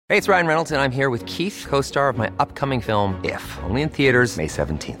Hey, it's Ryan Reynolds, and I'm here with Keith, co-star of my upcoming film, If, only in theaters May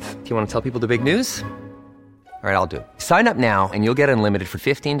 17th. Do you want to tell people the big news? All right, I'll do it. Sign up now and you'll get unlimited for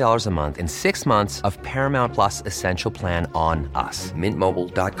 $15 a month and 6 months of Paramount Plus Essential Plan on us.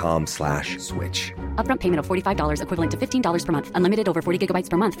 MintMobile.com/switch. Upfront payment of $45 equivalent to $15 per month. Unlimited over 40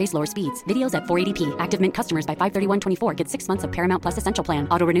 gigabytes per month. Face lower speeds. Videos at 480p. Active Mint customers by 531.24 get 6 months of Paramount Plus Essential Plan.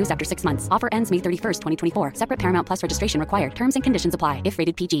 Auto renews after 6 months. Offer ends May 31st, 2024. Separate Paramount Plus registration required. Terms and conditions apply if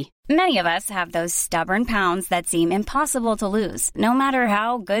rated PG. Many of us have those stubborn pounds that seem impossible to lose, no matter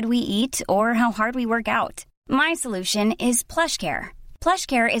how good we eat or how hard we work out. My solution is PlushCare.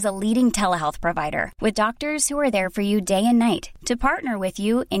 PlushCare is a leading telehealth provider with doctors who are there for you day and night to partner with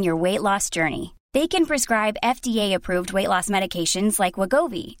you in your weight loss journey. They can prescribe FDA-approved weight loss medications like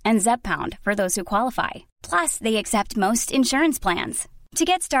Wegovy and Zepbound for those who qualify. Plus, they accept most insurance plans. To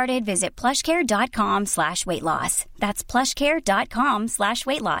get started, visit plushcare.com/weightloss. That's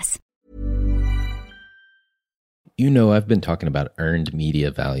plushcare.com/weightloss. You know, I've been talking about earned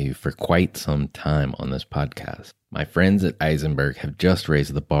media value for quite some time on this podcast. My friends at Eisenberg have just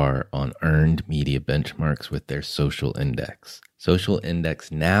raised the bar on earned media benchmarks with their Social Index. Social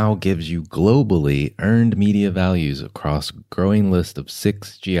Index now gives you globally earned media values across a growing list of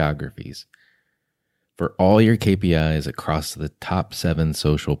 6 geographies for all your KPIs across the top 7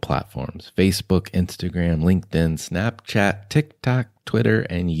 social platforms: Facebook, Instagram, LinkedIn, Snapchat, TikTok, Twitter,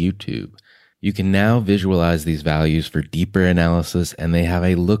 and YouTube. You can now visualize these values for deeper analysis, and they have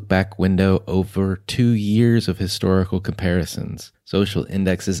a look-back window over 2 years of historical comparisons. Social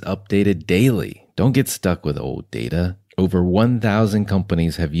Index is updated daily. Don't get stuck with old data. Over 1,000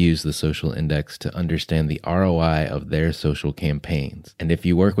 companies have used the Social Index to understand the ROI of their social campaigns. And if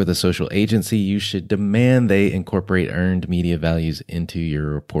you work with a social agency, you should demand they incorporate earned media values into your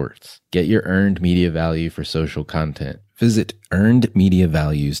reports. Get your earned media value for social content. Visit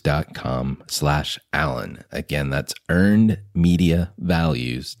earnedmediavalues.com/Alan. Again, that's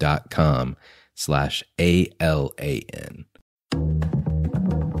earnedmediavalues.com/ALAN.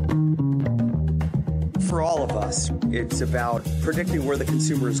 For all of us, it's about predicting where the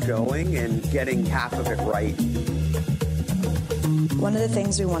consumer is going and getting half of it right. One of the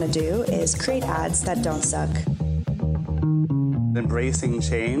things we want to do is create ads that don't suck. Embracing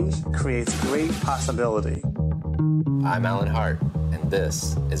change creates great possibility. I'm Alan Hart, and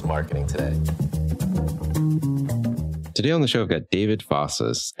this is Marketing Today. Today on the show, I've got David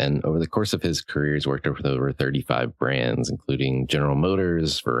Fossas, and over the course of his career, he's worked with over 35 brands, including General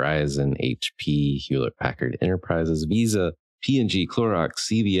Motors, Verizon, HP, Hewlett-Packard Enterprises, Visa, P&G, Clorox,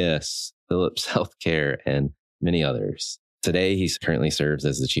 CVS, Philips Healthcare, and many others. Today, he currently serves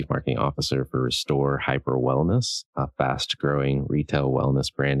as the Chief Marketing Officer for Restore Hyper Wellness, a fast-growing retail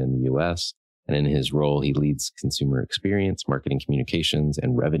wellness brand in the U.S., and in his role, he leads consumer experience, marketing communications,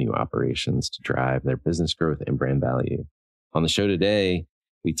 and revenue operations to drive their business growth and brand value. On the show today,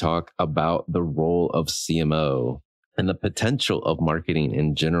 we talk about the role of CMO and the potential of marketing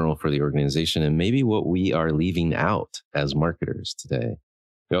in general for the organization, and maybe what we are leaving out as marketers today.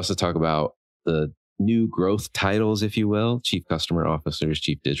 We also talk about the new growth titles, if you will: Chief Customer Officers,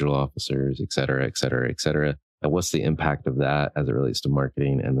 Chief Digital Officers, et cetera, et cetera, et cetera. And what's the impact of that as it relates to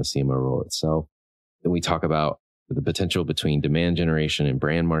marketing and the CMO role itself? Then we talk about the potential between demand generation and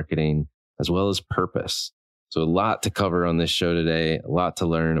brand marketing, as well as purpose. So a lot to cover on this show today, a lot to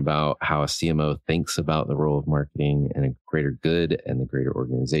learn about how a CMO thinks about the role of marketing and a greater good and the greater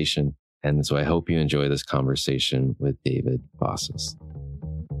organization. And so I hope you enjoy this conversation with David Fossas.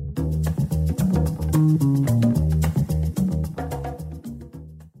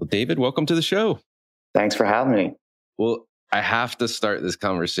 Well, David, welcome to the show. Thanks for having me. Well, I have to start this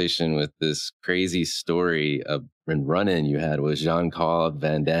conversation with this crazy story of a run-in you had with Jean-Claude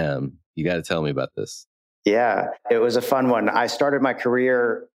Van Damme. You got to tell me about this. Yeah, it was a fun one. I started my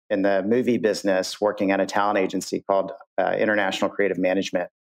career in the movie business working at a talent agency called International Creative Management.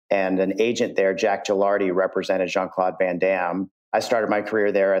 And an agent there, Jack Gilardi, represented Jean-Claude Van Damme. I started my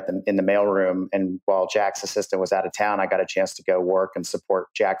career there in the mailroom. And while Jack's assistant was out of town, I got a chance to go work and support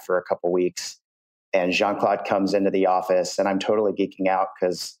Jack for a couple weeks. And Jean-Claude comes into the office, and I'm totally geeking out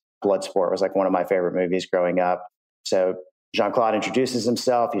because Bloodsport was like one of my favorite movies growing up. So Jean-Claude introduces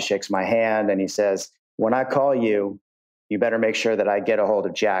himself, he shakes my hand, and he says, "When I call you, you better make sure that I get a hold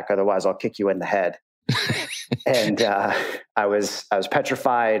of Jack, otherwise I'll kick you in the head." And I was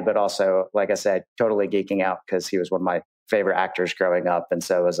petrified, but also, like I said, totally geeking out because he was one of my favorite actors growing up. And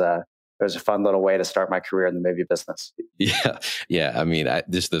so it was a fun little way to start my career in the movie business. Yeah. I mean,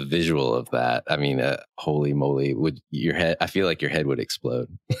 just the visual of that. I mean, holy moly! I feel like your head would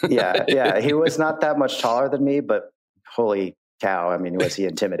explode. Yeah. He was not that much taller than me, but holy cow. I mean, was he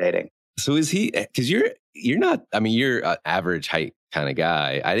intimidating? So is he, because you're not, I mean, you're an average height kind of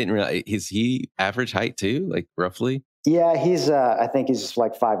guy. I didn't realize, is he average height too, like roughly? Yeah, I think he's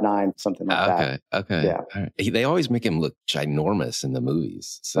like 5'9", something like that. Okay. Yeah. All right. They always make him look ginormous in the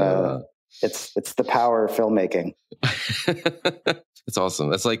movies. So it's the power of filmmaking. It's awesome.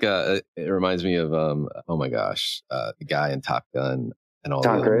 That's like, it reminds me of, oh my gosh, the guy in Top Gun and all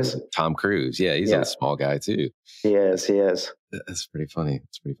Tom Cruise. Tom Cruise. Yeah, he's a small guy too. He is. That's pretty funny.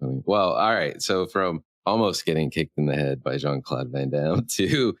 It's pretty funny. Well, all right. So from almost getting kicked in the head by Jean-Claude Van Damme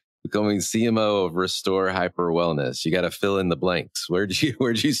to becoming CMO of Restore Hyper Wellness, you got to fill in the blanks. Where'd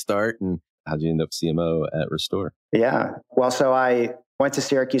you start, and how'd you end up CMO at Restore? Yeah. Well, so I went to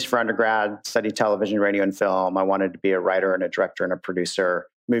Syracuse for undergrad, studied television, radio, and film. I wanted to be a writer and a director and a producer.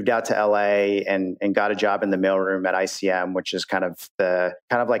 Moved out to LA and got a job in the mailroom at ICM, which is kind of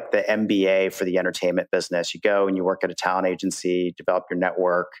like the MBA for the entertainment business. You go and you work at a talent agency, develop your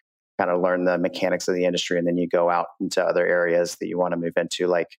network, kind of learn the mechanics of the industry, and then you go out into other areas that you want to move into,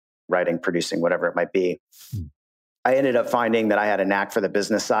 like writing, producing, whatever it might be. I ended up finding that I had a knack for the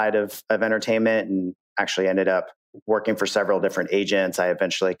business side of entertainment, and actually ended up working for several different agents. I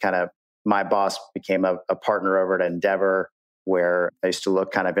eventually my boss became a partner over at Endeavor, where I used to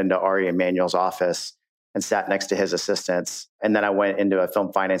look kind of into Ari Emanuel's office and sat next to his assistants. And then I went into a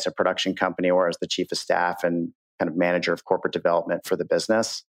film finance and production company where I was the chief of staff and kind of manager of corporate development for the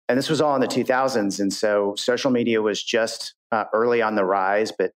business. And this was all in the 2000s. And so social media was just early on the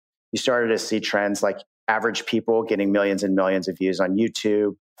rise, but you started to see trends like average people getting millions and millions of views on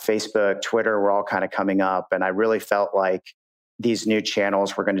YouTube, Facebook, Twitter were all kind of coming up. And I really felt like these new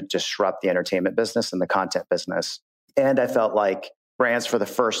channels were going to disrupt the entertainment business and the content business. And I felt like brands for the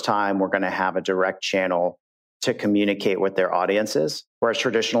first time were going to have a direct channel to communicate with their audiences, whereas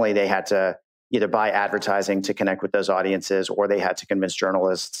traditionally they had to either buy advertising to connect with those audiences, or they had to convince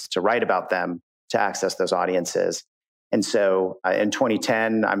journalists to write about them to access those audiences. And so in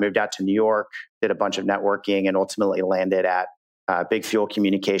 2010, I moved out to New York, did a bunch of networking, and ultimately landed at Big Fuel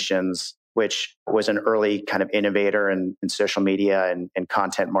Communications, which was an early kind of innovator in social media and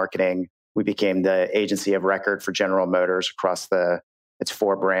content marketing. We became the agency of record for General Motors across its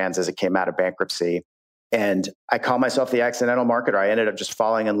 4 brands as it came out of bankruptcy. And I call myself the accidental marketer. I ended up just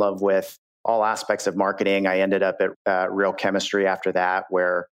falling in love with all aspects of marketing. I ended up at Real Chemistry after that,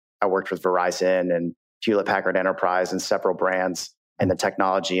 where I worked with Verizon and Hewlett Packard Enterprise and several brands in the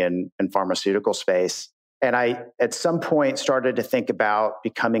technology and pharmaceutical space. And I, at some point, started to think about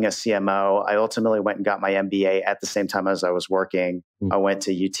becoming a CMO. I ultimately went and got my MBA at the same time as I was working. I went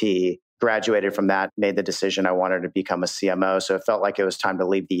to UT, graduated from that, made the decision I wanted to become a CMO. So it felt like it was time to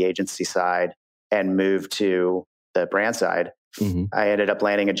leave the agency side and move to the brand side. Mm-hmm. I ended up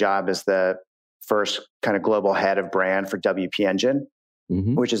landing a job as the first kind of global head of brand for WP Engine,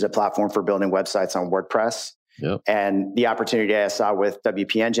 which is a platform for building websites on WordPress. Yep. And the opportunity I saw with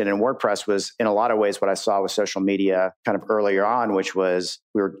WP Engine and WordPress was in a lot of ways what I saw with social media kind of earlier on, which was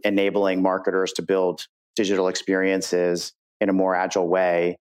we were enabling marketers to build digital experiences in a more agile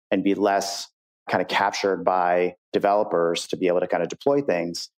way and be less kind of captured by developers to be able to kind of deploy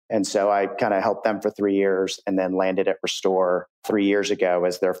things. And so I kind of helped them for 3 years and then landed at Restore 3 years ago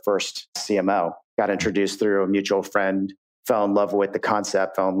as their first CMO. Got introduced through a mutual friend, fell in love with the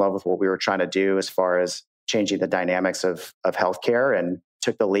concept, fell in love with what we were trying to do as far as changing the dynamics of healthcare, and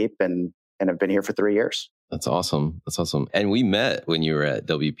took the leap and have been here for 3 years. That's awesome. That's awesome. And we met when you were at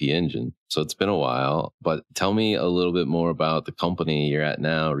WP Engine. So it's been a while, but tell me a little bit more about the company you're at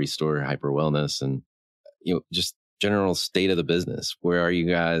now, Restore Hyper Wellness, and just general state of the business. Where are you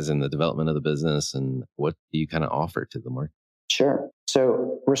guys in the development of the business, and what do you kind of offer to the market? Sure.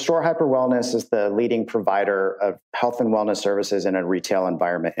 So Restore Hyper Wellness is the leading provider of health and wellness services in a retail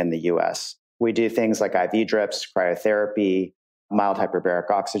environment in the US. We do things like IV drips, cryotherapy, mild hyperbaric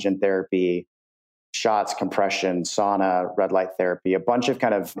oxygen therapy, shots, compression, sauna, red light therapy, a bunch of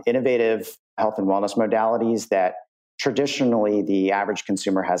kind of innovative health and wellness modalities that traditionally the average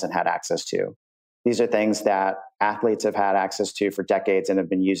consumer hasn't had access to. These are things that athletes have had access to for decades and have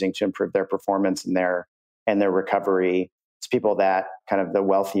been using to improve their performance and their recovery. It's people that kind of the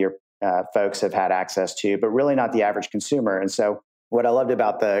wealthier folks have had access to, but really not the average consumer. And so what I loved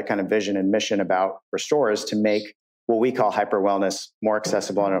about the kind of vision and mission about Restore is to make what we call hyper wellness more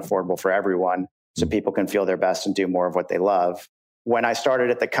accessible and affordable for everyone, so people can feel their best and do more of what they love. When I started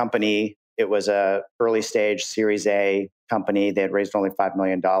at the company, it was a early stage Series A company. They had raised only $5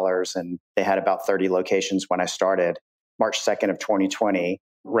 million and they had about 30 locations when I started, March 2nd of 2020,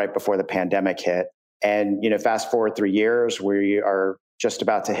 right before the pandemic hit. And, fast forward 3 years, we are just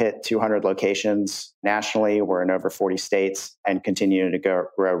about to hit 200 locations nationally. We're in over 40 states and continuing to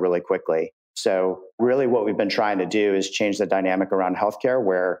grow really quickly. So really what we've been trying to do is change the dynamic around healthcare,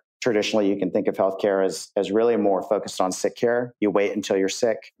 where traditionally you can think of healthcare as really more focused on sick care. You wait until you're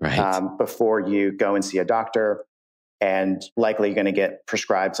sick before you go and see a doctor, and likely you're going to get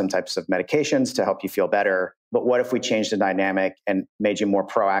prescribed some types of medications to help you feel better. But what if we changed the dynamic and made you more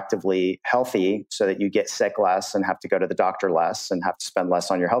proactively healthy so that you get sick less and have to go to the doctor less and have to spend less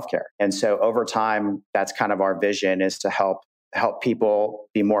on your healthcare? And so over time, that's kind of our vision, is to help people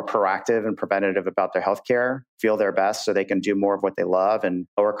be more proactive and preventative about their healthcare, feel their best so they can do more of what they love and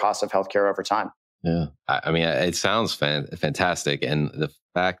lower costs of healthcare over time. Yeah. I mean, it sounds fantastic. And the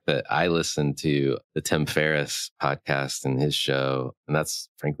fact that I listened to the Tim Ferriss podcast and his show, and that's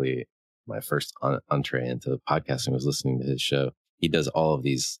frankly my first entree into podcasting, was listening to his show. He does all of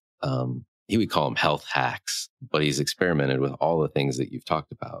these, he would call them health hacks, but he's experimented with all the things that you've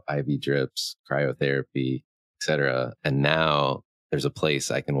talked about: IV drips, cryotherapy, etc. And now there's a place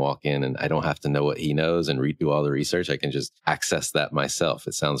I can walk in and I don't have to know what he knows and redo all the research. I can just access that myself.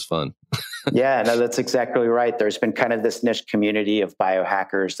 It sounds fun. Yeah, no, that's exactly right. There's been kind of this niche community of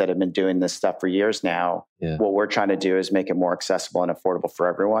biohackers that have been doing this stuff for years now. Yeah. What we're trying to do is make it more accessible and affordable for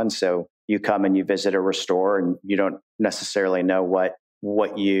everyone. So you come and you visit a restore and you don't necessarily know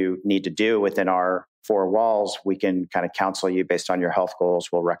what you need to do within our four walls. We can kind of counsel you based on your health goals.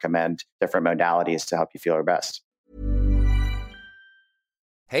 We'll recommend different modalities to help you feel your best.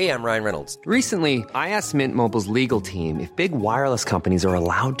 Hey, I'm Ryan Reynolds. Recently, I asked Mint Mobile's legal team if big wireless companies are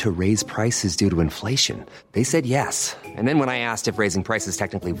allowed to raise prices due to inflation. They said yes. And then when I asked if raising prices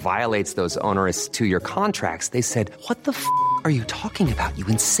technically violates those onerous 2-year contracts, they said, "What the f*** are you talking about, you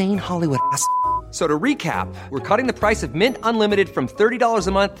insane Hollywood ass?" So to recap, we're cutting the price of Mint Unlimited from $30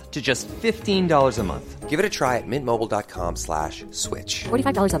 a month to just $15 a month. Give it a try at mintmobile.com/switch.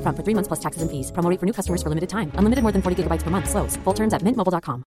 $45 up front for 3 months plus taxes and fees. Promo rate for new customers for limited time. Unlimited more than 40 gigabytes per month. Slows full terms at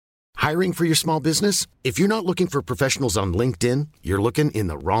mintmobile.com. Hiring for your small business? If you're not looking for professionals on LinkedIn, you're looking in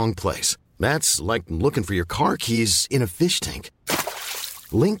the wrong place. That's like looking for your car keys in a fish tank.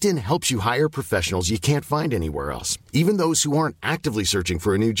 LinkedIn helps you hire professionals you can't find anywhere else, even those who aren't actively searching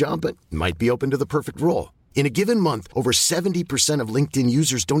for a new job but might be open to the perfect role. In a given month, over 70% of LinkedIn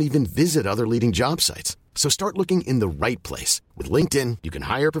users don't even visit other leading job sites. So start looking in the right place. With LinkedIn, you can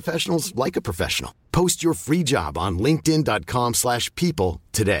hire professionals like a professional. Post your free job on linkedin.com/people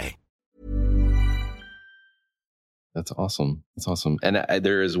today. That's awesome. That's awesome. And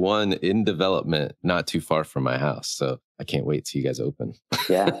there is one in development not too far from my house. So I can't wait till you guys open.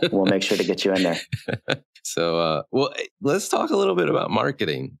 Yeah, we'll make sure to get you in there. So, let's talk a little bit about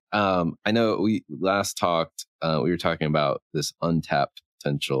marketing. I know we last talked, we were talking about this untapped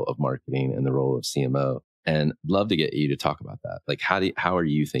potential of marketing and the role of CMO. And I'd love to get you to talk about that. Like, how are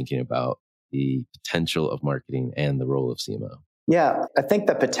you thinking about the potential of marketing and the role of CMO? Yeah, I think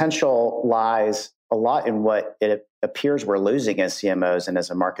the potential lies a lot in what it appears we're losing as CMOs and as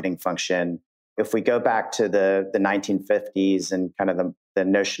a marketing function. If we go back to the 1950s and kind of the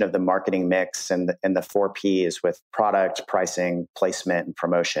notion of the marketing mix and the 4 Ps with product, pricing, placement, and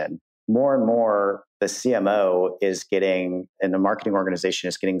promotion, more and more the CMO is getting, and the marketing organization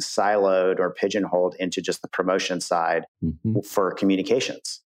is getting siloed or pigeonholed into just the promotion side for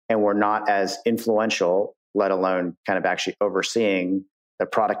communications. And we're not as influential, let alone kind of actually overseeing the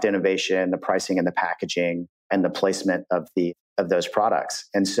product innovation, the pricing and the packaging and the placement of those products.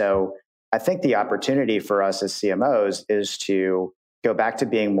 And so I think the opportunity for us as CMOs is to go back to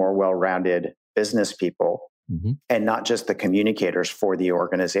being more well-rounded business people and not just the communicators for the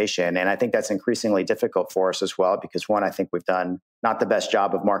organization. And I think that's increasingly difficult for us as well, because one, I think we've done not the best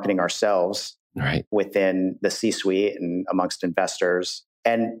job of marketing ourselves within the C-suite and amongst investors.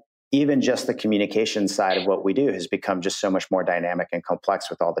 And even just the communication side of what we do has become just so much more dynamic and complex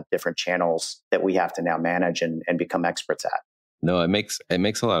with all the different channels that we have to now manage and become experts at. No, it makes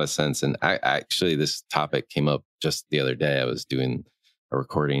a lot of sense. And I actually, this topic came up just the other day. I was doing a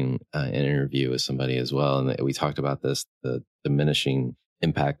recording, an interview with somebody as well. And we talked about this, the diminishing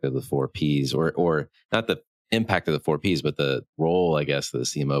impact of the 4 Ps, or not the impact of the 4 Ps, but the role, I guess, that the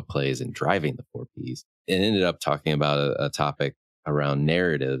CMO plays in driving the 4 Ps. It ended up talking about a topic around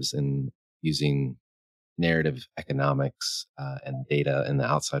narratives and using narrative economics and data in the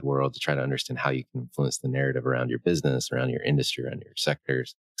outside world to try to understand how you can influence the narrative around your business, around your industry, around your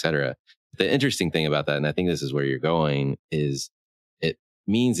sectors, et cetera. The interesting thing about that, and I think this is where you're going, is it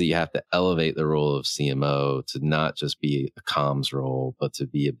means that you have to elevate the role of CMO to not just be a comms role, but to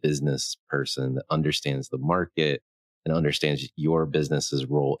be a business person that understands the market and understands your business's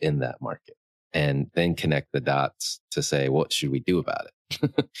role in that market. and then connect the dots to say, what should we do about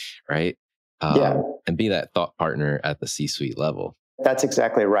it? Right? Yeah. And be that thought partner at the C-suite level. That's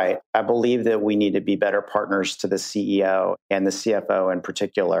exactly right. I believe that we need to be better partners to the CEO and the CFO in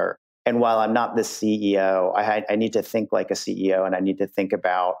particular. And while I'm not the CEO, I need to think like a CEO, and I need to think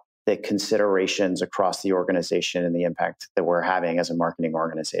about the considerations across the organization and the impact that we're having as a marketing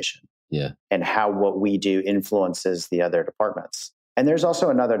organization. Yeah. And how what we do influences the other departments. And there's also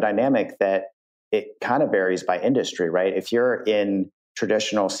another dynamic that it kind of varies by industry, right? If you're in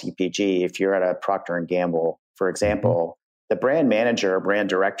traditional CPG, if you're at a Procter & Gamble, for example, the brand manager, brand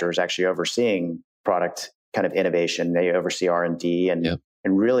director is actually overseeing product kind of innovation. They oversee R&D and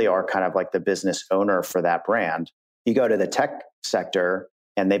really are kind of like the business owner for that brand. You go to the tech sector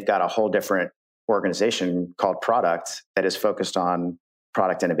and they've got a whole different organization called product that is focused on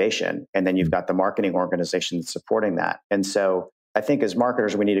product innovation. And then you've got the marketing organization supporting that. And so I think as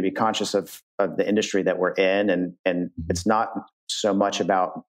marketers, we need to be conscious of the industry that we're in. And it's not so much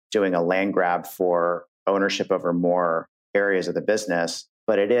about doing a land grab for ownership over more areas of the business,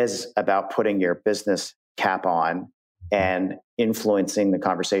 but it is about putting your business cap on and influencing the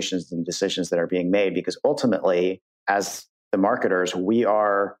conversations and decisions that are being made. Because ultimately, as the marketers, we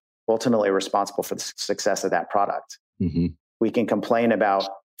are ultimately responsible for the success of that product. Mm-hmm. We can complain about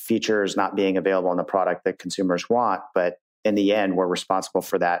features not being available in the product that consumers want, but in the end, we're responsible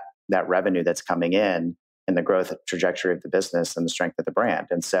for that revenue that's coming in and the growth trajectory of the business and the strength of the brand.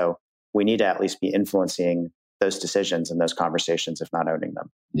 And so we need to at least be influencing those decisions and those conversations, if not owning them.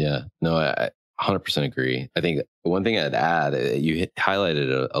 Yeah, no, I 100% agree. I think one thing I'd add, you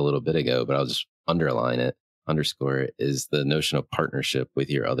highlighted it a little bit ago, but I'll just underscore it, is the notion of partnership with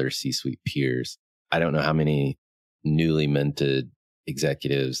your other C-suite peers. I don't know how many newly minted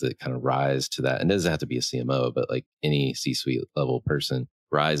executives that kind of rise to that. And it doesn't have to be a CMO, but like any C-suite level person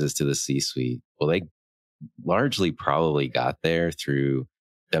rises to the C-suite. Well, they largely probably got there through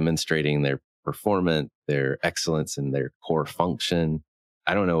demonstrating their performance, their excellence in their core function.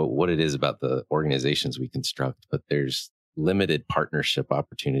 I don't know what it is about the organizations we construct, but there's limited partnership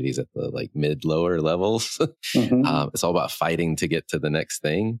opportunities at the like lower levels. Mm-hmm. It's all about fighting to get to the next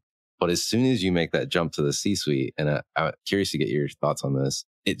thing. But as soon as you make that jump to the C-suite, and I'm curious to get your thoughts on this,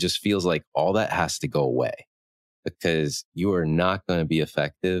 it just feels like all that has to go away because you are not going to be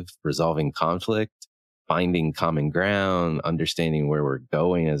effective resolving conflict, finding common ground, understanding where we're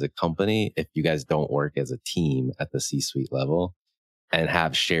going as a company if you guys don't work as a team at the C-suite level and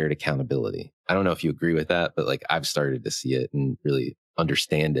have shared accountability. I don't know if you agree with that, but like I've started to see it and really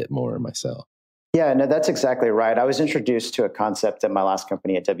understand it more myself. Yeah, no, that's exactly right. I was introduced to a concept at my last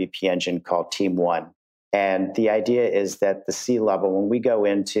company at WP Engine called Team One. And the idea is that the C level, when we go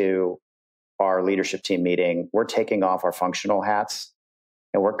into our leadership team meeting, we're taking off our functional hats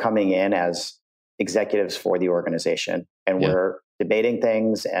and we're coming in as executives for the organization. And we're debating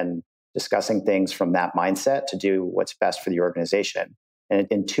things and discussing things from that mindset to do what's best for the organization. And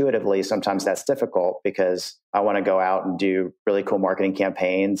intuitively, sometimes that's difficult because I want to go out and do really cool marketing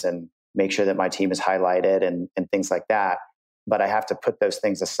campaigns and make sure that my team is highlighted and things like that. But I have to put those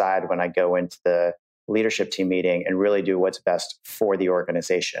things aside when I go into the leadership team meeting and really do what's best for the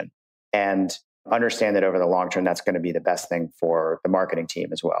organization and understand that over the long term, that's going to be the best thing for the marketing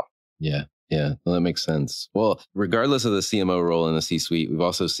team as well. Yeah. Well, that makes sense. Well, regardless of the CMO role in the C-suite, we've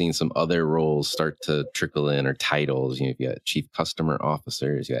also seen some other roles start to trickle in, or titles. You got chief customer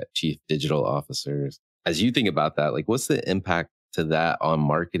officers, you got chief digital officers. As you think about that, like what's the impact to that on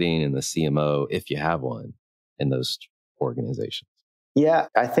marketing and the CMO, if you have one, in those organizations? Yeah,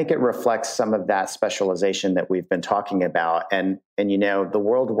 I think it reflects some of that specialization that we've been talking about. And the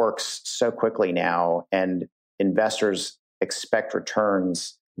world works so quickly now and investors expect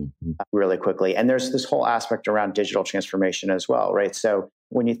returns really quickly. And there's this whole aspect around digital transformation as well, right? So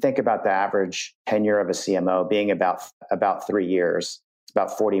when you think about the average tenure of a CMO being about 3 years, it's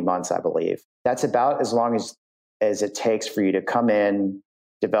about 40 months, I believe. That's about as long as it takes for you to come in,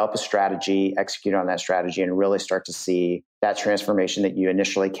 develop a strategy, execute on that strategy, and really start to see that transformation that you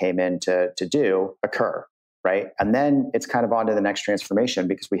initially came in to do occur, right? And then it's kind of on to the next transformation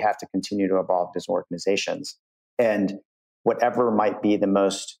because we have to continue to evolve as organizations. And whatever might be the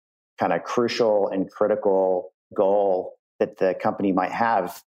most kind of crucial and critical goal that the company might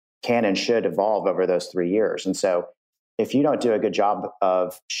have can and should evolve over those 3 years. And so if you don't do a good job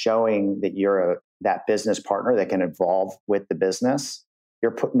of showing that you're that business partner that can evolve with the business,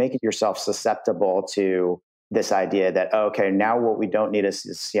 you're making yourself susceptible to this idea that, okay, now what we don't need is a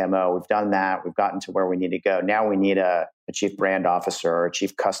CMO. We've done that. We've gotten to where we need to go. Now we need a chief brand officer or a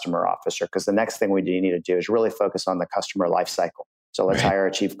chief customer officer, because the next thing we need to do is really focus on the customer life cycle. So let's hire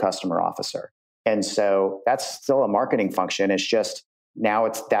a chief customer officer. And so that's still a marketing function. It's just now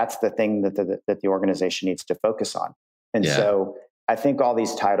that's the thing that the organization needs to focus on. And so I think all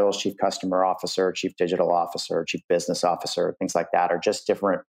these titles, chief customer officer, chief digital officer, chief business officer, things like that are just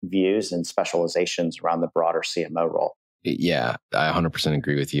different views and specializations around the broader CMO role. Yeah, I 100%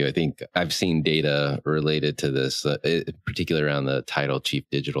 agree with you. I think I've seen data related to this, particularly around the title chief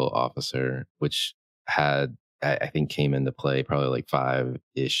digital officer, which I think came into play probably like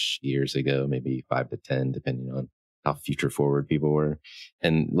 5-ish years ago, maybe 5 to 10, depending on how future forward people were.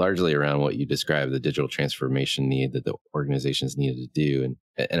 And largely around what you described, the digital transformation need that the organizations needed to do.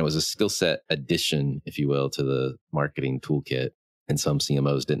 And it was a skill set addition, if you will, to the marketing toolkit. And some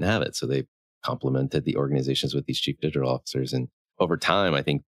CMOs didn't have it. So they complemented the organizations with these chief digital officers. And over time, I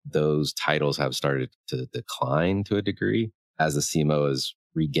think those titles have started to decline to a degree as the CMO has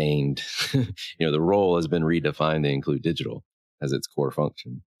regained, the role has been redefined to include digital as its core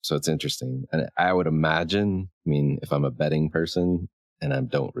function. So it's interesting. And I would imagine, if I'm a betting person, and I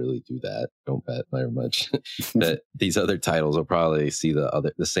don't really do that, don't bet very much, that these other titles will probably see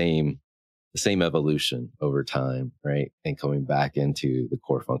the same evolution over time, right? And coming back into the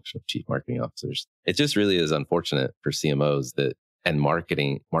core function of chief marketing officers. It just really is unfortunate for CMOs and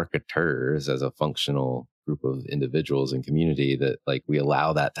marketers as a functional group of individuals and community that we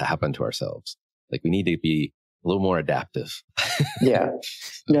allow that to happen to ourselves. We need to be a little more adaptive. Yeah.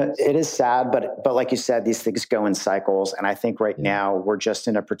 It is sad, but like you said, these things go in cycles. And I think right now we're just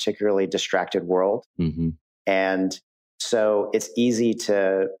in a particularly distracted world. Mm-hmm. And so it's easy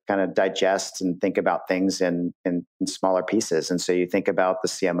to kind of digest and think about things in smaller pieces. And so you think about the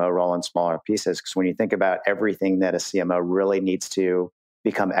CMO role in smaller pieces, because when you think about everything that a CMO really needs to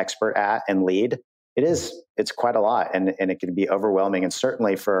become expert at and lead, it's quite a lot. And it can be overwhelming. And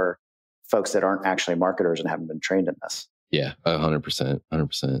certainly for folks that aren't actually marketers and haven't been trained in this. Yeah, 100%.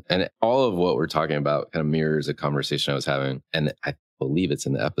 And all of what we're talking about kind of mirrors a conversation I was having. And I believe it's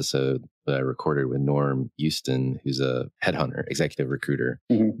in the episode that I recorded with Norm Houston, who's a headhunter, executive recruiter,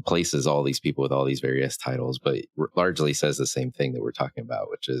 places all these people with all these various titles, but largely says the same thing that we're talking about,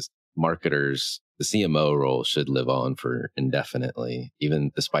 which is marketers, the CMO role should live on for indefinitely,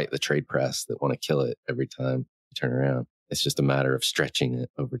 even despite the trade press that want to kill it every time you turn around. It's just a matter of stretching it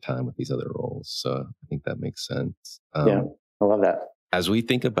over time with these other roles. So I think that makes sense. Yeah, I love that. As we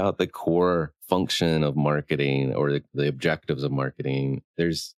think about the core function of marketing or the objectives of marketing,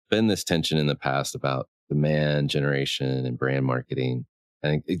 there's been this tension in the past about demand generation and brand marketing.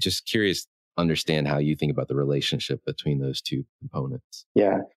 And I'm just curious to understand how you think about the relationship between those two components.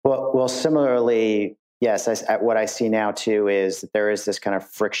 Yeah. Well, similarly, yes, what I see now too is that there is this kind of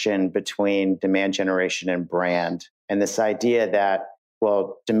friction between demand generation and brand. And this idea that,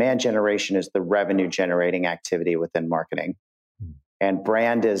 demand generation is the revenue generating activity within marketing. And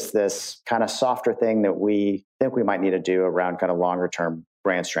brand is this kind of softer thing that we think we might need to do around kind of longer term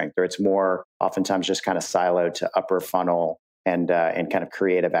brand strength, or it's more oftentimes just kind of siloed to upper funnel and kind of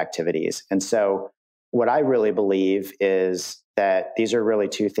creative activities. And so what I really believe is that these are really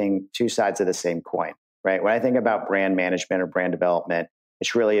two sides of the same coin, right? When I think about brand management or brand development,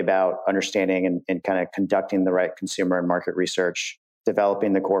 it's really about understanding and kind of conducting the right consumer and market research,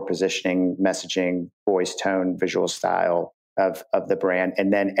 developing the core positioning, messaging, voice, tone, visual style of the brand,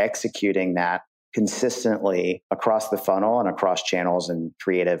 and then executing that consistently across the funnel and across channels and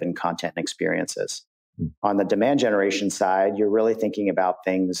creative and content and experiences. On the demand generation side, you're really thinking about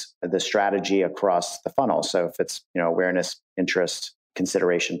the strategy across the funnel. So if it's, awareness, interest,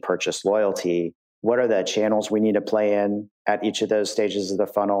 consideration, purchase, loyalty, what are the channels we need to play in at each of those stages of the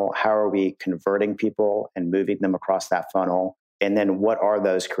funnel? How are we converting people and moving them across that funnel? And then what are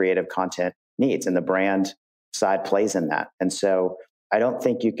those creative content needs? And the brand side plays in that. And so I don't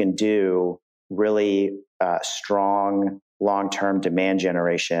think you can do really strong long-term demand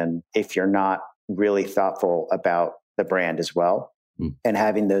generation if you're not really thoughtful about the brand as well, and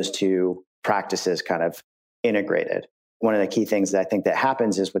having those two practices kind of integrated. One of the key things that I think that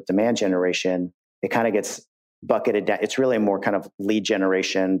happens is with demand generation, it kind of gets bucketed down. It's really more kind of lead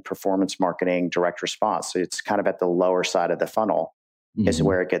generation, performance marketing, direct response. So it's kind of at the lower side of the funnel is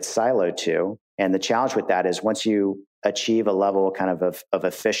where it gets siloed to. And the challenge with that is once you achieve a level kind of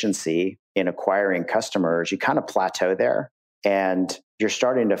efficiency in acquiring customers, you kind of plateau there. And you're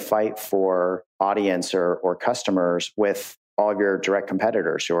starting to fight for audience or customers with all of your direct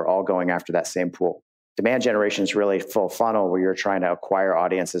competitors who are all going after that same pool. Demand generation is really full funnel where you're trying to acquire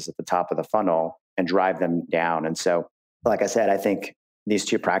audiences at the top of the funnel and drive them down. And so, like I said, I think these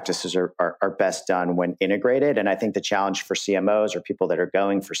two practices are best done when integrated. And I think the challenge for CMOs or people that are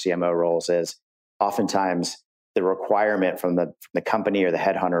going for CMO roles is oftentimes the requirement from the company or the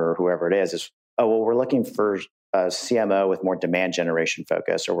headhunter or whoever it is oh, well, we're looking for a CMO with more demand generation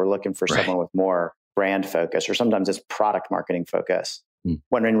focus, or we're looking for someone with more brand focus, or sometimes it's product marketing focus.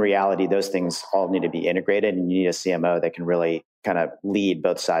 When in reality, those things all need to be integrated, and you need a CMO that can really kind of lead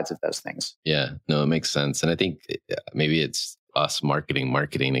both sides of those things. Yeah, no, it makes sense. And I think maybe it's us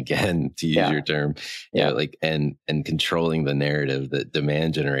marketing again, to use your term, you know, like, and controlling the narrative that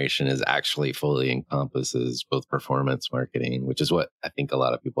demand generation is actually fully encompasses both performance marketing, which is what I think a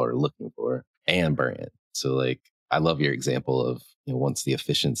lot of people are looking for, and brand. So like, I love your example of, you know, once the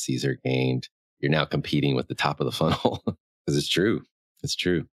efficiencies are gained, you're now competing with the top of the funnel because it's true. It's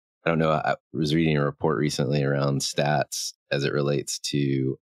true. I don't know. I was reading a report recently around stats as it relates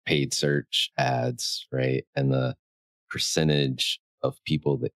to paid search ads, right? And the percentage of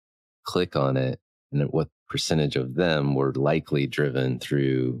people that click on it and what percentage of them were likely driven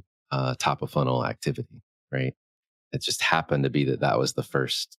through top of funnel activity, right? It just happened to be that was the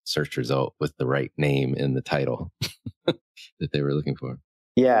first search result with the right name in the title that they were looking for.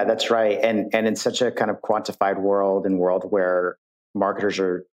 Yeah, that's right. And in such a kind of quantified world where marketers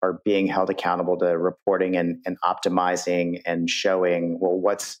are being held accountable to reporting and optimizing and showing, well,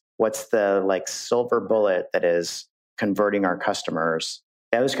 what's the like silver bullet that is converting our customers,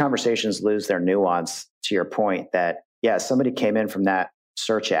 those conversations lose their nuance, to your point that, yeah, somebody came in from that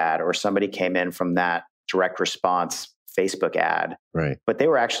search ad, or somebody came in from that direct response Facebook ad, right? But they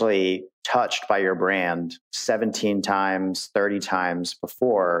were actually touched by your brand 17 times, 30 times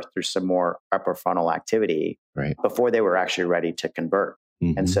before through some more upper funnel activity, right, before they were actually ready to convert.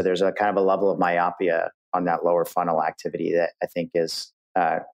 And so there's a kind of a level of myopia on that lower funnel activity that I think is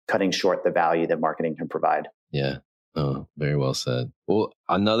cutting short the value that marketing can provide. Yeah. Oh, very well said. Well,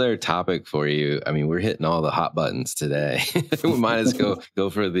 another topic for you. I mean, we're hitting all the hot buttons today. We might as go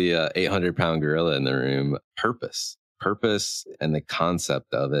for the 800-pound gorilla in the room. Purpose and the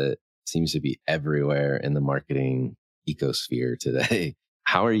concept of it seems to be everywhere in the marketing ecosphere today.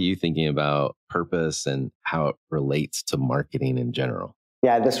 How are you thinking about purpose and how it relates to marketing in general?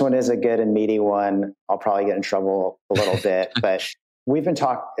 Yeah, this one is a good and meaty one. I'll probably get in trouble a little bit, but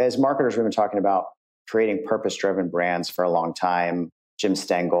as marketers, we've been talking about creating purpose-driven brands for a long time. Jim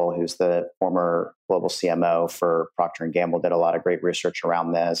Stengel, who's the former global CMO for Procter & Gamble, did a lot of great research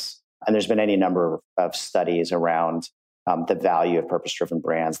around this. And there's been any number of studies around the value of purpose-driven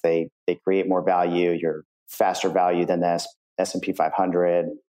brands. They create more value. You're faster value than the S&P 500,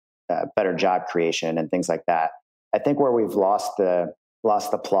 better job creation, and things like that. I think where we've lost the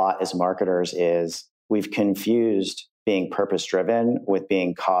plot as marketers is we've confused being purpose-driven with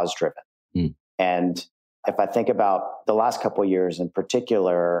being cause-driven. And if I think about the last couple of years in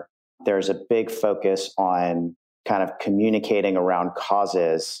particular, there's a big focus on kind of communicating around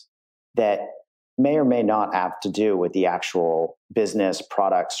causes that may or may not have to do with the actual business,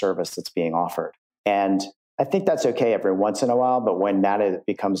 product, service that's being offered. And I think that's okay every once in a while, but when that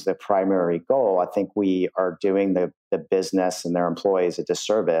becomes the primary goal, I think we are doing the business and their employees a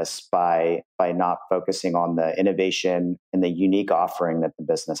disservice by not focusing on the innovation and the unique offering that the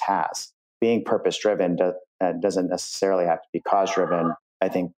business has. Being purpose-driven doesn't necessarily have to be cause-driven. I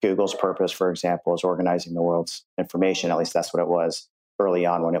think Google's purpose, for example, is organizing the world's information. At least that's what it was early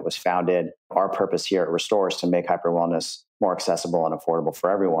on when it was founded. Our purpose here at Restore is to make hyper wellness more accessible and affordable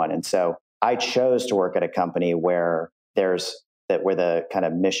for everyone. And so I chose to work at a company where where the kind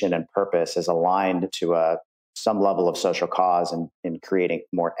of mission and purpose is aligned to some level of social cause and creating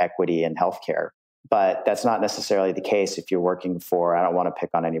more equity in healthcare. But that's not necessarily the case if you're working for, I don't want to pick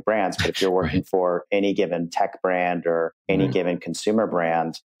on any brands, but if you're working for any given tech brand or any given consumer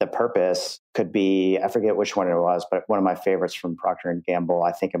brand, the purpose could be, I forget which one it was, but one of my favorites from Procter & Gamble,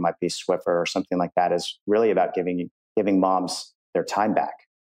 I think it might be Swiffer or something like that, is really about giving moms their time back,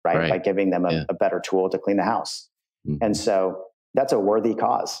 right? By giving them a better tool to clean the house. And so that's a worthy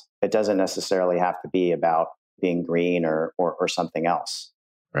cause. It doesn't necessarily have to be about being green or something else.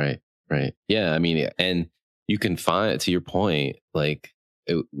 Right. Yeah. I mean, and you can find, to your point, like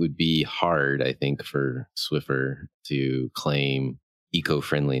it would be hard, I think, for Swiffer to claim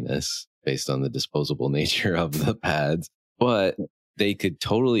eco-friendliness based on the disposable nature of the pads, but they could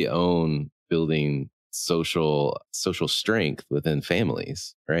totally own building social strength within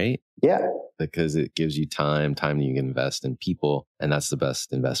families, right? Yeah. Because it gives you time that you can invest in people, and that's the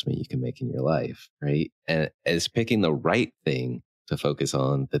best investment you can make in your life, right? And it's picking the right thing to focus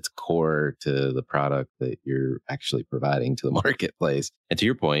on that's core to the product that you're actually providing to the marketplace. And to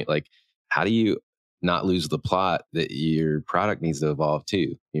your point, like, how do you not lose the plot that your product needs to evolve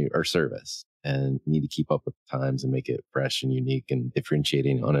too, or service, and you need to keep up with the times and make it fresh and unique and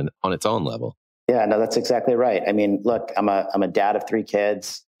differentiating on its own level. Yeah, no, that's exactly right. I mean, look, I'm a dad of 3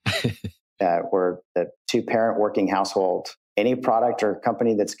 kids. we're the two-parent working household. Any product or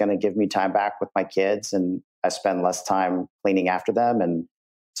company that's going to give me time back with my kids, and I spend less time cleaning after them and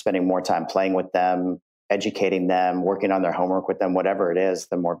spending more time playing with them, educating them, working on their homework with them, whatever it is,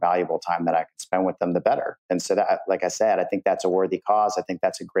 the more valuable time that I can spend with them, the better. And so that, like I said, I think that's a worthy cause. I think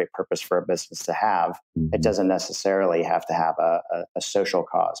that's a great purpose for a business to have. Mm-hmm. It doesn't necessarily have to have a social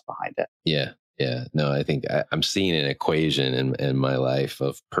cause behind it. Yeah. Yeah. No, I think I'm seeing an equation in my life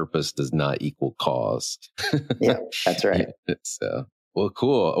of purpose does not equal cause. Yeah, that's right. So, well,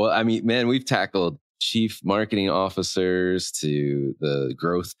 cool. Well, I mean, man, we've tackled chief marketing officers to the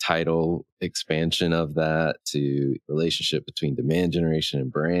growth title expansion of that to relationship between demand generation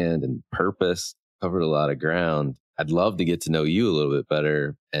and brand and purpose. Covered a lot of ground. I'd love to get to know you a little bit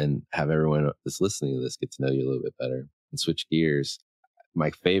better and have everyone that's listening to this get to know you a little bit better and switch gears. My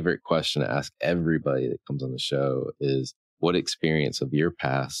favorite question to ask everybody that comes on the show is, what experience of your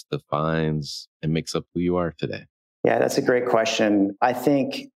past defines and makes up who you are today? Yeah, that's a great question. I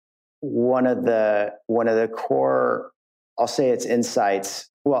think one of the core, I'll say it's insights.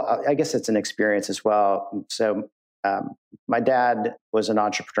 Well, I guess it's an experience as well. So my dad was an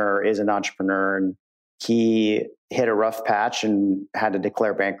entrepreneur, is an entrepreneur, and he hit a rough patch and had to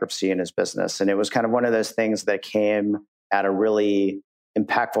declare bankruptcy in his business. And it was kind of one of those things that came at a really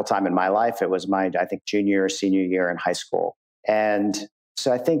impactful time in my life. It was my, I think, junior or senior year in high school. And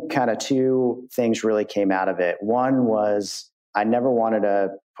so I think kind of two things really came out of it. One was I never wanted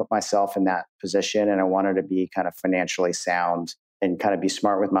to put myself in that position, and I wanted to be kind of financially sound and kind of be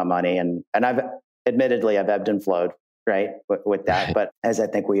smart with my money. And I've ebbed and flowed, right, with that, but as I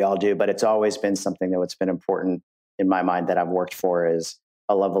think we all do. But it's always been something that's been important in my mind that I've worked for, is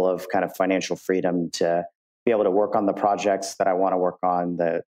a level of kind of financial freedom to be able to work on the projects that I want to work on,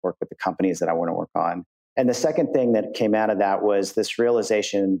 work with the companies that I want to work on. And the second thing that came out of that was this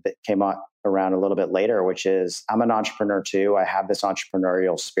realization that came around a little bit later, which is I'm an entrepreneur too. I have this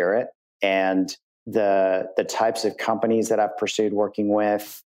entrepreneurial spirit, and the types of companies that I've pursued working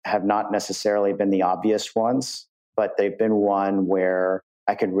with have not necessarily been the obvious ones, but they've been one where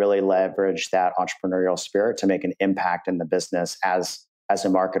I could really leverage that entrepreneurial spirit to make an impact in the business as a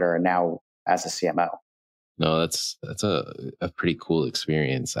marketer and now as a CMO. No, that's a pretty cool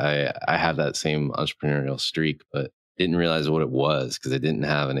experience. I have that same entrepreneurial streak, but didn't realize what it was because I didn't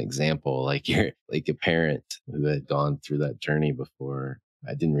have an example like a parent who had gone through that journey before.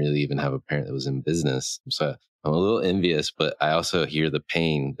 I didn't really even have a parent that was in business. So I'm a little envious, but I also hear the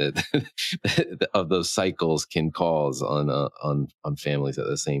pain that of those cycles can cause on families at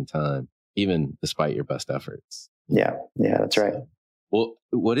the same time, even despite your best efforts. Yeah, that's right. Well,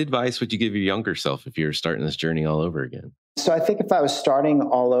 what advice would you give your younger self if you're starting this journey all over again? So I think if I was starting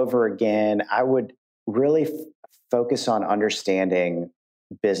all over again, I would really focus on understanding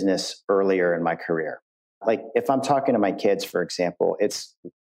business earlier in my career. Like if I'm talking to my kids, for example, it's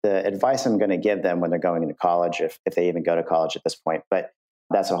the advice I'm going to give them when they're going into college, if they even go to college at this point. But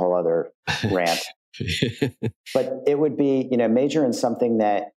that's a whole other rant. But it would be, major in something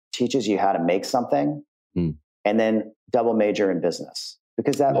that teaches you how to make something. And then double major in business,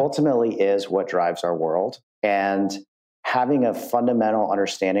 because that ultimately is what drives our world. And having a fundamental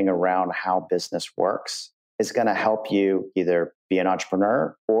understanding around how business works is going to help you either be an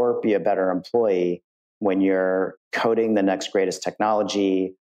entrepreneur or be a better employee when you're coding the next greatest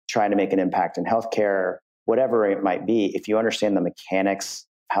technology, trying to make an impact in healthcare, whatever it might be. If you understand the mechanics,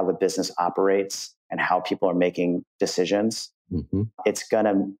 how the business operates and how people are making decisions, it's going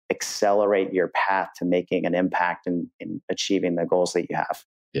to accelerate your path to making an impact in achieving the goals that you have.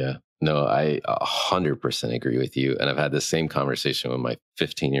 Yeah, no, I 100% agree with you. And I've had the same conversation with my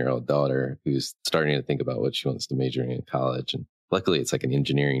 15-year-old daughter who's starting to think about what she wants to major in college. And luckily, it's like an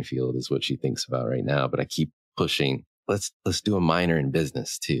engineering field is what she thinks about right now. But I keep pushing, let's do a minor in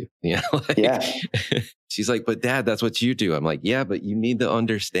business too. She's like, but Dad, that's what you do. I'm like, yeah, but you need to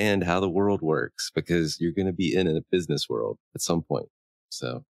understand how the world works because you're going to be in a business world at some point.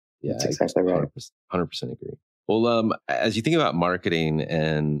 So yeah, that's exactly right. 100% agree. Well, as you think about marketing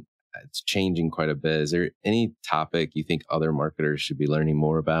and it's changing quite a bit, is there any topic you think other marketers should be learning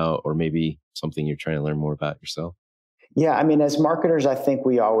more about, or maybe something you're trying to learn more about yourself? Yeah, I mean, as marketers, I think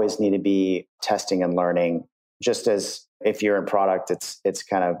we always need to be testing and learning. Just as if you're in product, it's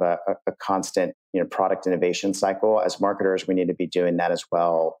kind of a constant, product innovation cycle. As marketers, we need to be doing that as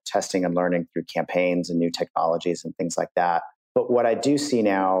well, testing and learning through campaigns and new technologies and things like that. But what I do see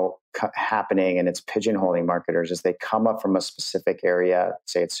now happening, and it's pigeonholing marketers, is they come up from a specific area,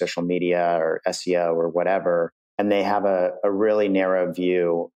 say it's social media or SEO or whatever, and they have a really narrow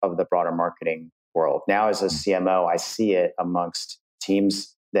view of the broader marketing world. Now, as a CMO, I see it amongst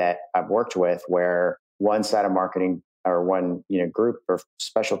teams that I've worked with where one side of marketing or one group or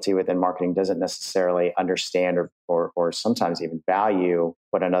specialty within marketing doesn't necessarily understand or sometimes even value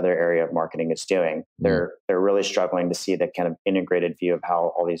what another area of marketing is doing. They're really struggling to see the kind of integrated view of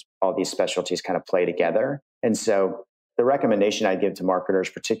how all these specialties kind of play together. And so the recommendation I give to marketers,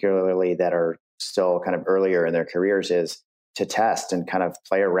 particularly that are still kind of earlier in their careers, is to test and kind of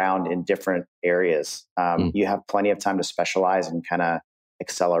play around in different areas. You have plenty of time to specialize and kind of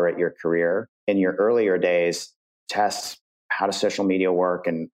accelerate your career. In your earlier days, test how does social media work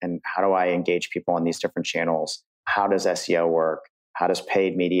and how do I engage people on these different channels? How does SEO work? How does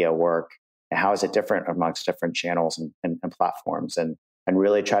paid media work? And how is it different amongst different channels and platforms? And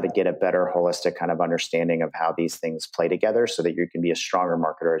really try to get a better holistic kind of understanding of how these things play together so that you can be a stronger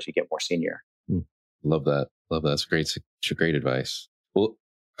marketer as you get more senior. Love that. That's great advice. Well,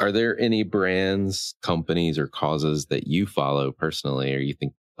 are there any brands, companies, or causes that you follow personally or you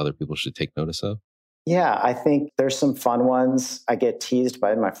think other people should take notice of? Yeah, I think there's some fun ones. I get teased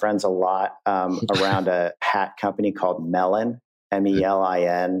by my friends a lot around a hat company called Melon,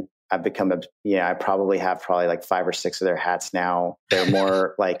 Melin. I've become I probably have like 5 or 6 of their hats now. They're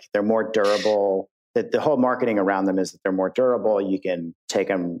more they're more durable. The whole marketing around them is that they're more durable. You can take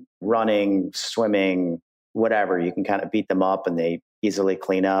them running, swimming, whatever. You can kind of beat them up and they easily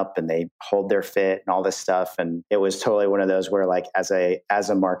clean up and they hold their fit and all this stuff. And it was totally one of those where like as a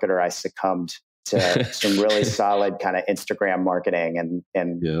marketer, I succumbed to some really solid kind of Instagram marketing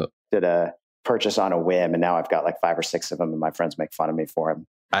and did a purchase on a whim. And now I've got like 5 or 6 of them and my friends make fun of me for them.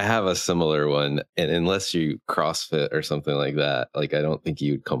 I have a similar one. And unless you CrossFit or something like that, like I don't think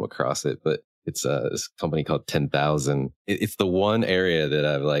you'd come across it, but it's this company called 10,000. It's the one area that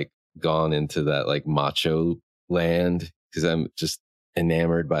I've like gone into that like macho land because I'm just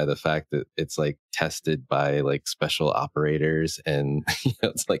enamored by the fact that it's like tested by like special operators and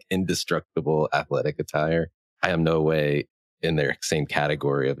it's like indestructible athletic attire. I am no way in their same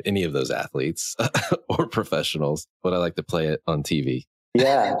category of any of those athletes or professionals, but I like to play it on TV.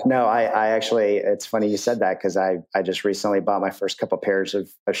 Yeah, no, I actually, it's funny you said that because I just recently bought my first couple pairs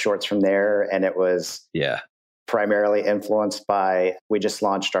of shorts from there and it was primarily influenced by, we just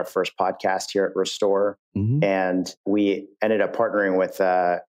launched our first podcast here at Restore and we ended up partnering with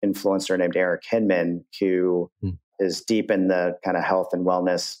an influencer named Eric Hinman who is deep in the kind of health and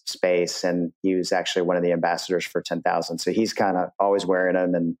wellness space. And he was actually one of the ambassadors for 10,000. So he's kind of always wearing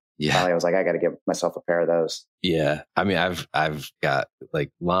them. And finally I was like, I got to get myself a pair of those. Yeah. I mean, I've got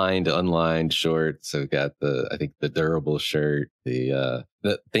like lined, unlined shorts. I've got I think the durable shirt. The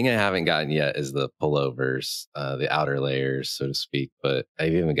thing I haven't gotten yet is the pullovers, the outer layers, so to speak. But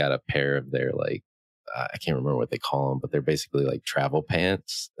I've even got a pair of their like, I can't remember what they call them, but they're basically like travel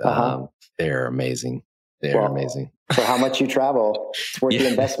pants. They're amazing. They're amazing. For how much you travel, it's worth the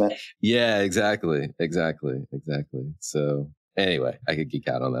investment. Yeah, exactly. So anyway, I could geek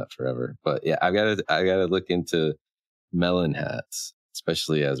out on that forever. But yeah, I gotta look into melon hats,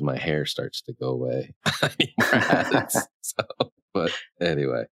 especially as my hair starts to go away. I need more hats. But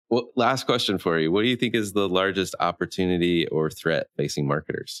anyway, well, last question for you. What do you think is the largest opportunity or threat facing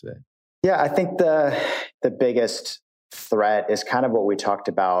marketers today? Yeah, I think the biggest threat is kind of what we talked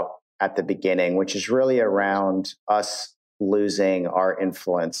about at the beginning, which is really around us losing our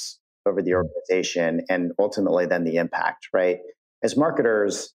influence over the organization and ultimately then the impact, right? As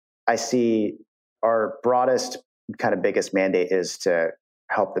marketers, I see our broadest kind of biggest mandate is to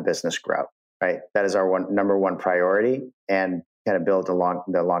help the business grow, right? That is our number one priority and kind of build the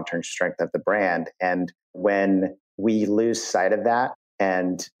long-term strength of the brand. And when we lose sight of that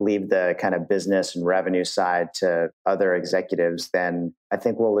and leave the kind of business and revenue side to other executives, then I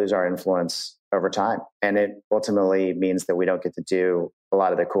think we'll lose our influence over time. And it ultimately means that we don't get to do a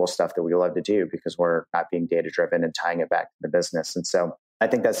lot of the cool stuff that we love to do because we're not being data-driven and tying it back to the business. And so I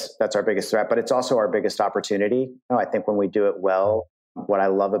think that's our biggest threat, but it's also our biggest opportunity. I think when we do it well, what I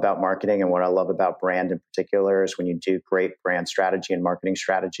love about marketing and what I love about brand in particular is when you do great brand strategy and marketing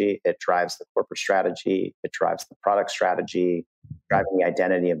strategy, it drives the corporate strategy, it drives the product strategy, driving the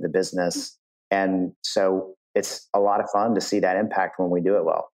identity of the business. And so it's a lot of fun to see that impact when we do it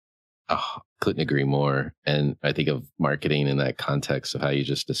well. Oh, couldn't agree more. And I think of marketing in that context of how you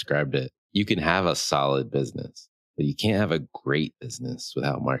just described it. You can have a solid business, but you can't have a great business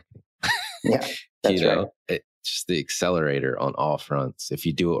without marketing. Yeah, that's right. It's just the accelerator on all fronts. If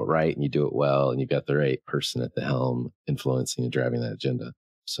you do it right and you do it well and you've got the right person at the helm influencing and driving that agenda.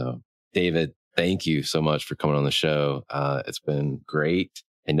 So David, thank you so much for coming on the show. It's been great.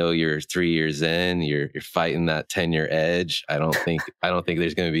 I know you're 3 years in, you're fighting that tenure edge. I don't think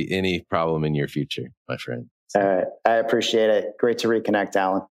there's going to be any problem in your future, my friend. All right. I appreciate it. Great to reconnect,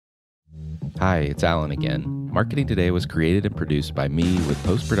 Alan. Hi, it's Alan again. Marketing Today was created and produced by me with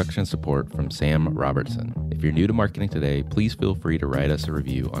post-production support from Sam Robertson. If you're new to Marketing Today, please feel free to write us a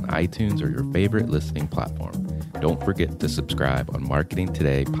review on iTunes or your favorite listening platform. Don't forget to subscribe on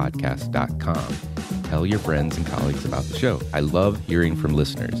marketingtodaypodcast.com. Tell your friends and colleagues about the show. I love hearing from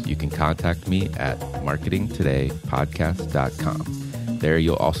listeners. You can contact me at marketingtodaypodcast.com. There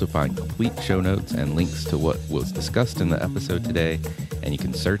you'll also find complete show notes and links to what was discussed in the episode today, and you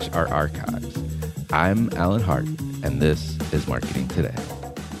can search our archives. I'm Alan Hart, and this is Marketing Today.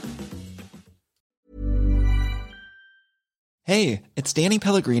 Hey, it's Danny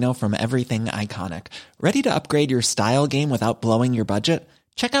Pellegrino from Everything Iconic. Ready to upgrade your style game without blowing your budget?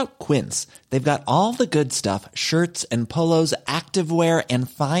 Check out Quince. They've got all the good stuff, shirts and polos, activewear, and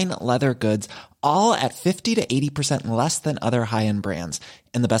fine leather goods, all at 50 to 80% less than other high-end brands.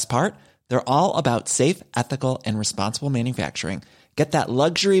 And the best part? They're all about safe, ethical, and responsible manufacturing. Get that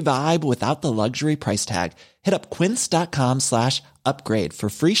luxury vibe without the luxury price tag. Hit up quince.com/upgrade for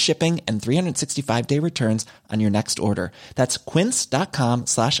free shipping and 365-day returns on your next order. That's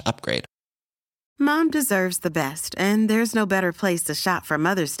quince.com/upgrade. Mom deserves the best, and there's no better place to shop for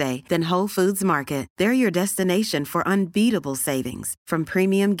Mother's Day than Whole Foods Market. They're your destination for unbeatable savings, from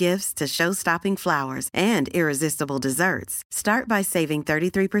premium gifts to show-stopping flowers and irresistible desserts. Start by saving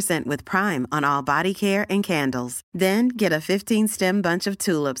 33% with Prime on all body care and candles. Then get a 15-stem bunch of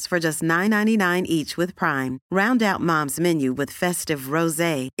tulips for just $9.99 each with Prime. Round out Mom's menu with festive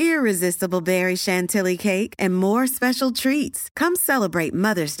rosé, irresistible berry chantilly cake, and more special treats. Come celebrate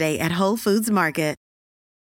Mother's Day at Whole Foods Market.